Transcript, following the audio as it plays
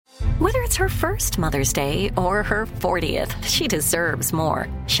Whether it's her first Mother's Day or her 40th, she deserves more.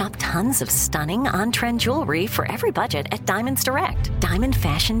 Shop tons of stunning on-trend jewelry for every budget at Diamonds Direct. Diamond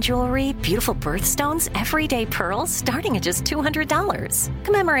fashion jewelry, beautiful birthstones, everyday pearls starting at just $200.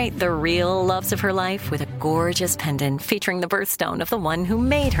 Commemorate the real loves of her life with a gorgeous pendant featuring the birthstone of the one who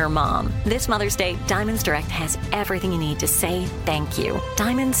made her mom. This Mother's Day, Diamonds Direct has everything you need to say thank you.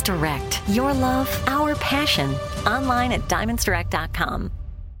 Diamonds Direct. Your love, our passion. Online at diamondsdirect.com.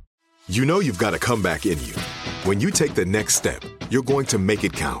 You know you've got a comeback in you. When you take the next step, you're going to make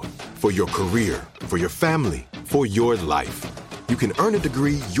it count. For your career, for your family, for your life. You can earn a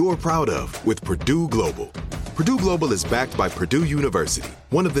degree you're proud of with Purdue Global. Purdue Global is backed by Purdue University,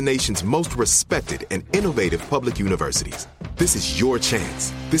 one of the nation's most respected and innovative public universities. This is your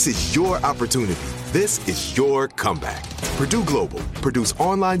chance. This is your opportunity. This is your comeback. Purdue Global, Purdue's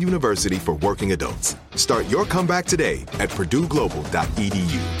online university for working adults. Start your comeback today at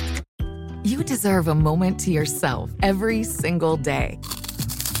purdueglobal.edu. You deserve a moment to yourself every single day.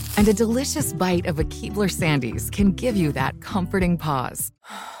 And a delicious bite of a Keebler Sandies can give you that comforting pause.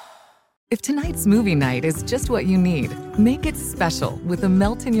 If tonight's movie night is just what you need, make it special with the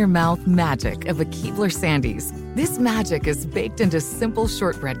melt-in-your-mouth magic of a Keebler Sandies. This magic is baked into simple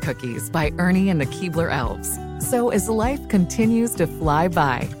shortbread cookies by Ernie and the Keebler Elves. So as life continues to fly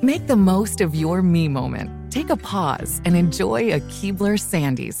by, make the most of your me moment. Take a pause and enjoy a Keebler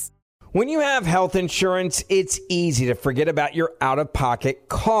Sandies. When you have health insurance, it's easy to forget about your out-of-pocket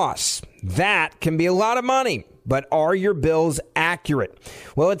costs. That can be a lot of money, but are your bills accurate?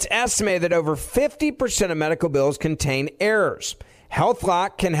 Well, it's estimated that over 50% of medical bills contain errors.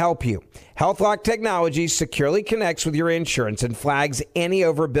 HealthLock can help you. HealthLock technology securely connects with your insurance and flags any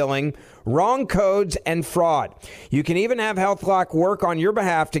overbilling, wrong codes, and fraud. You can even have HealthLock work on your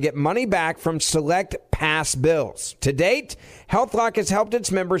behalf to get money back from select past bills. To date, HealthLock has helped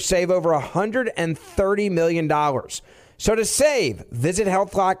its members save over $130 million. So to save, visit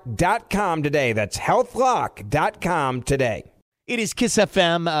healthlock.com today. That's healthlock.com today. It is Kiss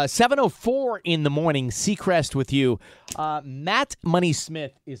FM, 7:04 in the morning. Seacrest with you. Matt Money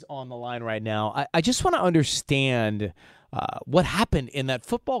Smith is on the line right now. I just want to understand what happened in that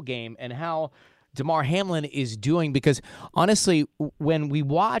football game and how Damar Hamlin is doing, because honestly, when we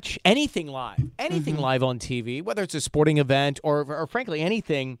watch anything live on TV, whether it's a sporting event or frankly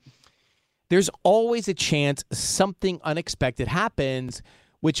anything, there's always a chance something unexpected happens,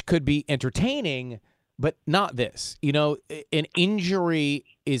 which could be entertaining, but not this. You know, an injury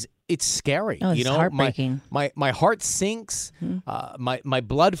it's scary. Oh, it's heartbreaking. My heart sinks, my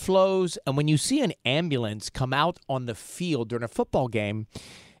blood flows, and when you see an ambulance come out on the field during a football game,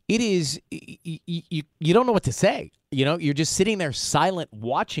 it is you don't know what to say. You know, you're just sitting there silent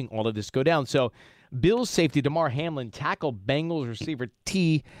watching all of this go down. So Bills safety Damar Hamlin tackled Bengals receiver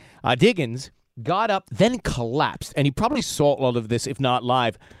T. Diggins, got up, then collapsed. And you probably saw all of this, if not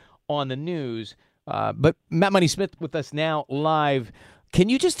live, on the news. But Matt Money Smith with us now live. Can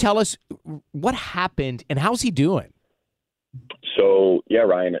you just tell us what happened and how's he doing? So, yeah,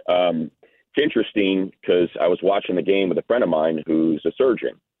 Ryan, it's interesting because I was watching the game with a friend of mine who's a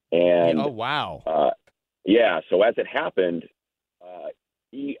surgeon. And oh, wow. So as it happened,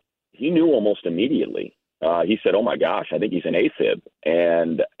 he knew almost immediately. He said, "Oh my gosh, I think he's an AFib."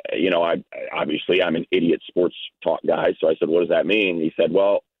 And I'm an idiot sports talk guy, so I said, "What does that mean?" He said,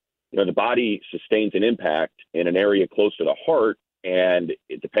 "Well, the body sustains an impact in an area close to the heart, and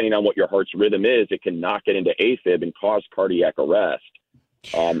depending on what your heart's rhythm is, it can knock it into AFib and cause cardiac arrest."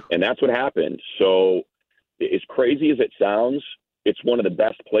 And that's what happened. So, as crazy as it sounds, it's one of the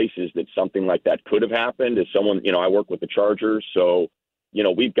best places that something like that could have happened. As someone, I work with the Chargers, so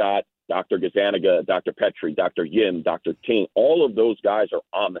we've got Dr. Gazaniga, Dr. Petrie, Dr. Yim, Dr. Ting, all of those guys are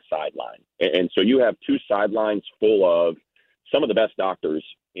on the sideline. And so you have two sidelines full of some of the best doctors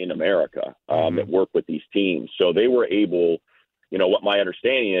in America that work with these teams. So they were able, what my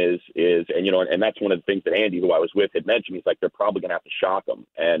understanding is, and that's one of the things that Andy, who I was with, had mentioned. He's like, they're probably going to have to shock them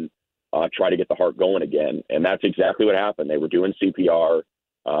and try to get the heart going again. And that's exactly what happened. They were doing CPR.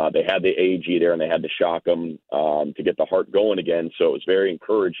 They had the AEG there, and they had to shock him to get the heart going again. So it was very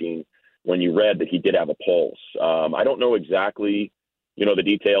encouraging when you read that he did have a pulse. I don't know exactly, the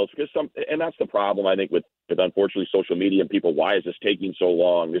details, because and that's the problem, I think, with unfortunately social media and people. Why is this taking so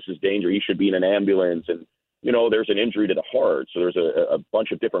long? This is danger. He should be in an ambulance. And, there's an injury to the heart. So there's a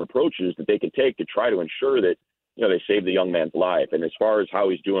bunch of different approaches that they can take to try to ensure that, they save the young man's life. And as far as how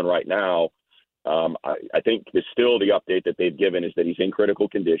he's doing right now, I think still the update that they've given is that he's in critical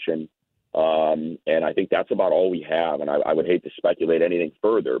condition. And I think that's about all we have. And I would hate to speculate anything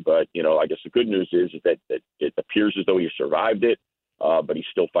further, but, I guess the good news is that it appears as though he survived it. but he's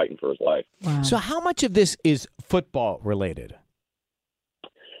still fighting for his life. Wow. So how much of this is football related?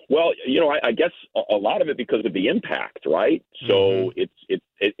 Well, I guess a lot of it because of the impact, right? So it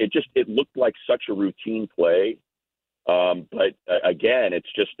looked like such a routine play. But again,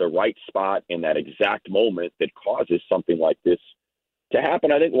 it's just the right spot in that exact moment that causes something like this to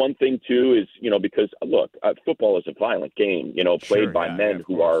happen. I think one thing too is, because look, football is a violent game, played by men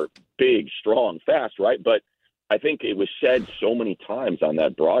who are big, strong, fast, right? But I think it was said so many times on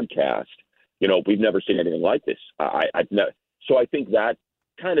that broadcast, we've never seen anything like this. So I think that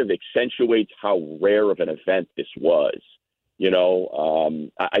kind of accentuates how rare of an event this was.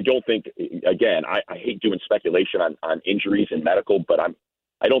 I don't think, again, I hate doing speculation on injuries and medical, but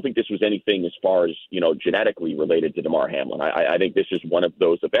I don't think this was anything as far as, genetically related to Damar Hamlin. I think this is one of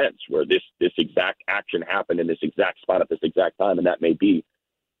those events where this exact action happened in this exact spot at this exact time, and that may be,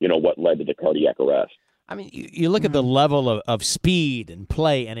 what led to the cardiac arrest. I mean, you look at the level of speed and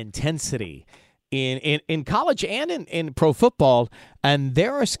play and intensity in college and in pro football, and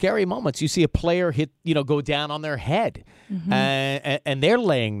there are scary moments. You see a player go down on their head, and they're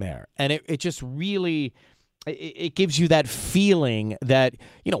laying there, and it just really it gives you that feeling that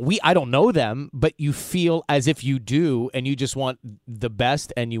I don't know them, but you feel as if you do, and you just want the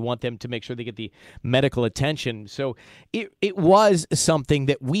best, and you want them to make sure they get the medical attention. So it was something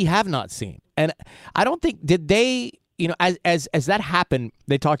that we have not seen, and I don't think did they as that happened,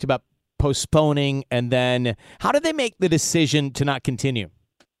 they talked about postponing, and then how did they make the decision to not continue?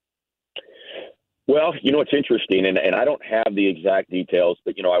 Well, it's interesting, and I don't have the exact details,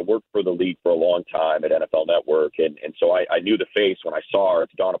 but, I worked for the league for a long time at NFL Network, and so I knew the face when I saw her.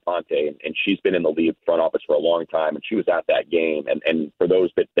 It's Donna Ponte, and she's been in the league front office for a long time, and she was at that game. And for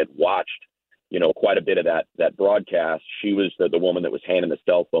those that watched, quite a bit of that broadcast, she was the woman that was handing the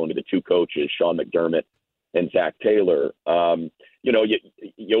cell phone to the two coaches, Sean McDermott and Zach Taylor.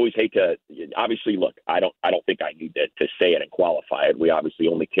 You always hate to, obviously, look, I don't think I need to say it and qualify it. We obviously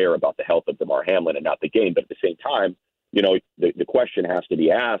only care about the health of Damar Hamlin and not the game. But at the same time, the question has to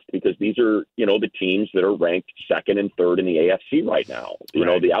be asked because these are, the teams that are ranked second and third in the AFC right now.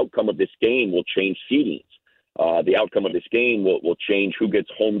 The outcome of this game will change seedings. The outcome of this game will change who gets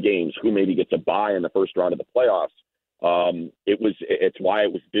home games, who maybe gets a bye in the first round of the playoffs. It's why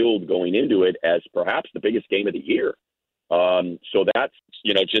it was billed going into it as perhaps the biggest game of the year. So that's,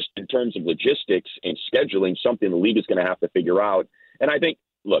 just in terms of logistics and scheduling, something the league is going to have to figure out. And I think,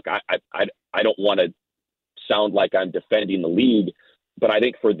 look, I don't want to sound like I'm defending the league, but I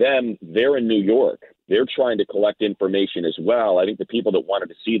think for them, they're in New York. They're trying to collect information as well. I think the people that wanted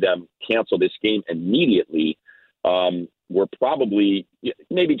to see them cancel this game immediately, were probably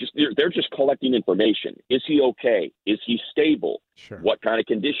maybe they're just collecting information. Is he okay? Is he stable? Sure. What kind of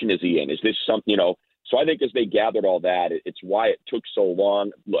condition is he in? Is this something, So I think as they gathered all that, it's why it took so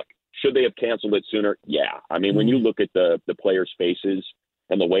long. Look, should they have canceled it sooner? Yeah. I mean, when you look at the players' faces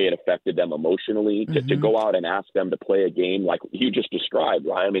and the way it affected them emotionally, to go out and ask them to play a game like you just described,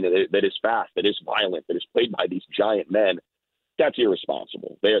 right? I mean, that is fast, that is violent, that is played by these giant men, that's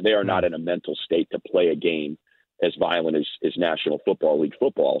irresponsible. They are not in a mental state to play a game as violent as National Football League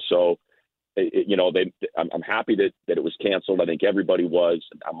football. So, I'm happy that it was canceled. I think everybody was.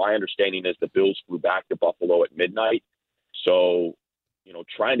 My understanding is the Bills flew back to Buffalo at midnight. So,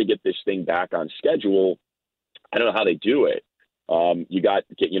 trying to get this thing back on schedule, I don't know how they do it.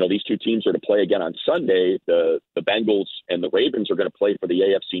 These two teams are to play again on Sunday. The Bengals and the Ravens are going to play for the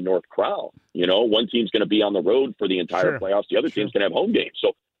AFC North crown. One team's going to be on the road for the entire playoffs. The other team's going to have home games.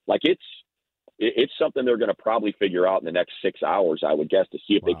 So, it's something they're going to probably figure out in the next 6 hours, I would guess, to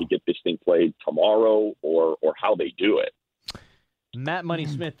see if they could get this thing played tomorrow or how they do it. Matt Money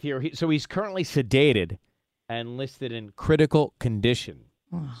Smith here. So he's currently sedated and listed in critical condition.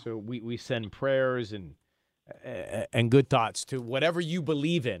 So we send prayers and good thoughts to whatever you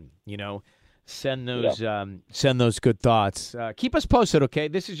believe in. Send those good thoughts. Keep us posted, okay?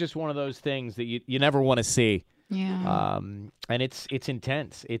 This is just one of those things that you never want to see. Yeah. And it's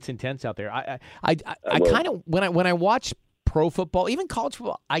intense. It's intense out there. I kind of when I watch pro football, even college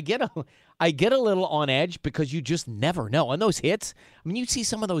football, I get a little on edge because you just never know. And those hits, I mean, you see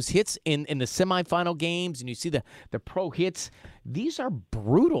some of those hits in the semifinal games, and you see the pro hits. These are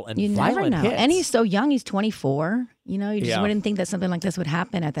brutal and violent hits. And he's so young. He's 24. You just wouldn't think that something like this would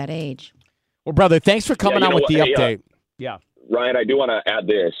happen at that age. Well, brother, thanks for coming on with the update. Ryan, I do want to add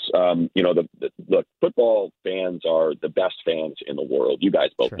this. Look, football fans are the best fans in the world. You guys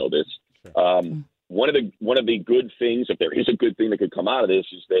both know this. Sure. One of the good things, if there is a good thing that could come out of this,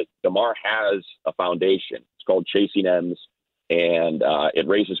 is that Damar has a foundation. It's called Chasing M's, and it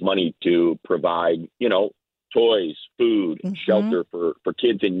raises money to provide, toys, food, shelter for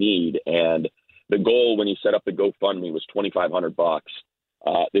kids in need. And the goal when he set up the GoFundMe was $2,500.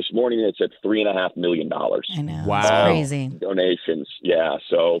 This morning it's at $3.5 million. I know. Wow. It's crazy. Donations. Yeah.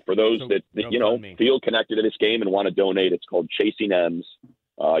 So for those that feel connected to this game and want to donate, it's called Chasing M's.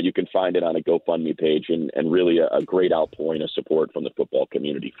 You can find it on a GoFundMe page, and really a great outpouring of support from the football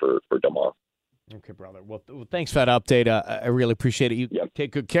community for Damar. Okay, brother. Well, thanks for that update. I really appreciate it. You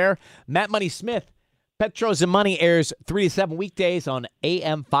take good care. Matt Money Smith, Petros and Money airs 3 to 7 weekdays on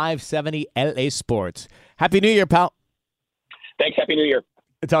AM 570 LA Sports. Happy New Year, pal. Thanks. Happy New Year.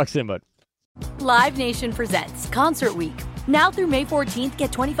 Talk soon, bud. Live Nation presents Concert Week. Now through May 14th,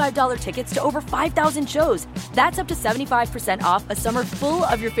 get $25 tickets to over 5,000 shows. That's up to 75% off a summer full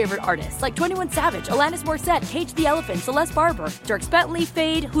of your favorite artists like 21 Savage, Alanis Morissette, Cage the Elephant, Celeste Barber, Dierks Bentley,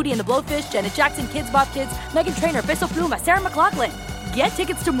 Fade, Hootie and the Blowfish, Janet Jackson, Kidz Bop Kids, Meghan Trainor, Peso Pluma, Sarah McLachlan. Get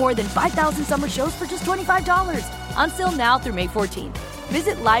tickets to more than 5,000 summer shows for just $25. Until now through May 14th.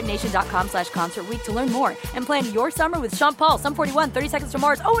 Visit LiveNation.com/Concert Week to learn more and plan your summer with Sean Paul, Sum 41, 30 Seconds to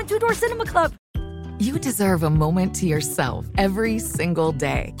Mars, and Two Door Cinema Club. You deserve a moment to yourself every single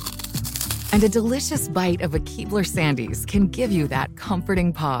day. And a delicious bite of a Keebler Sandies can give you that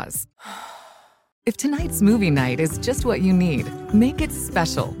comforting pause. If tonight's movie night is just what you need, make it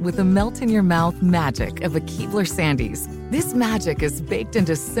special with the melt-in-your-mouth magic of a Keebler Sandies. This magic is baked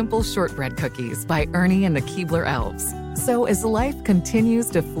into simple shortbread cookies by Ernie and the Keebler Elves. So as life continues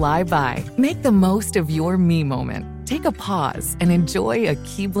to fly by, make the most of your me moment. Take a pause and enjoy a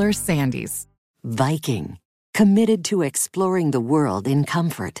Keebler Sandies. Viking, committed to exploring the world in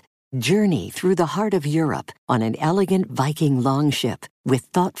comfort. Journey through the heart of Europe on an elegant Viking longship with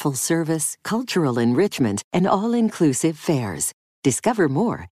thoughtful service, cultural enrichment, and all-inclusive fares. Discover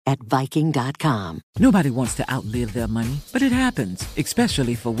more at Viking.com. Nobody wants to outlive their money, but it happens,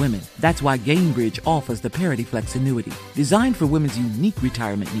 especially for women. That's why Gainbridge offers the Parity Flex annuity, designed for women's unique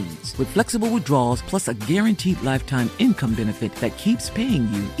retirement needs, with flexible withdrawals plus a guaranteed lifetime income benefit that keeps paying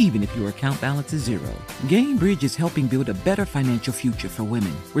you even if your account balance is zero. Gainbridge is helping build a better financial future for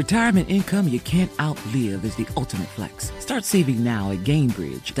women. Retirement income you can't outlive is the ultimate flex. Start saving now at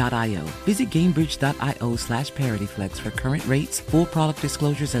Gainbridge.io. Visit Gainbridge.io/ParityFlex for current rates, full product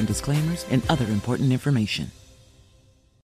disclosures and disclaimers, and other important information.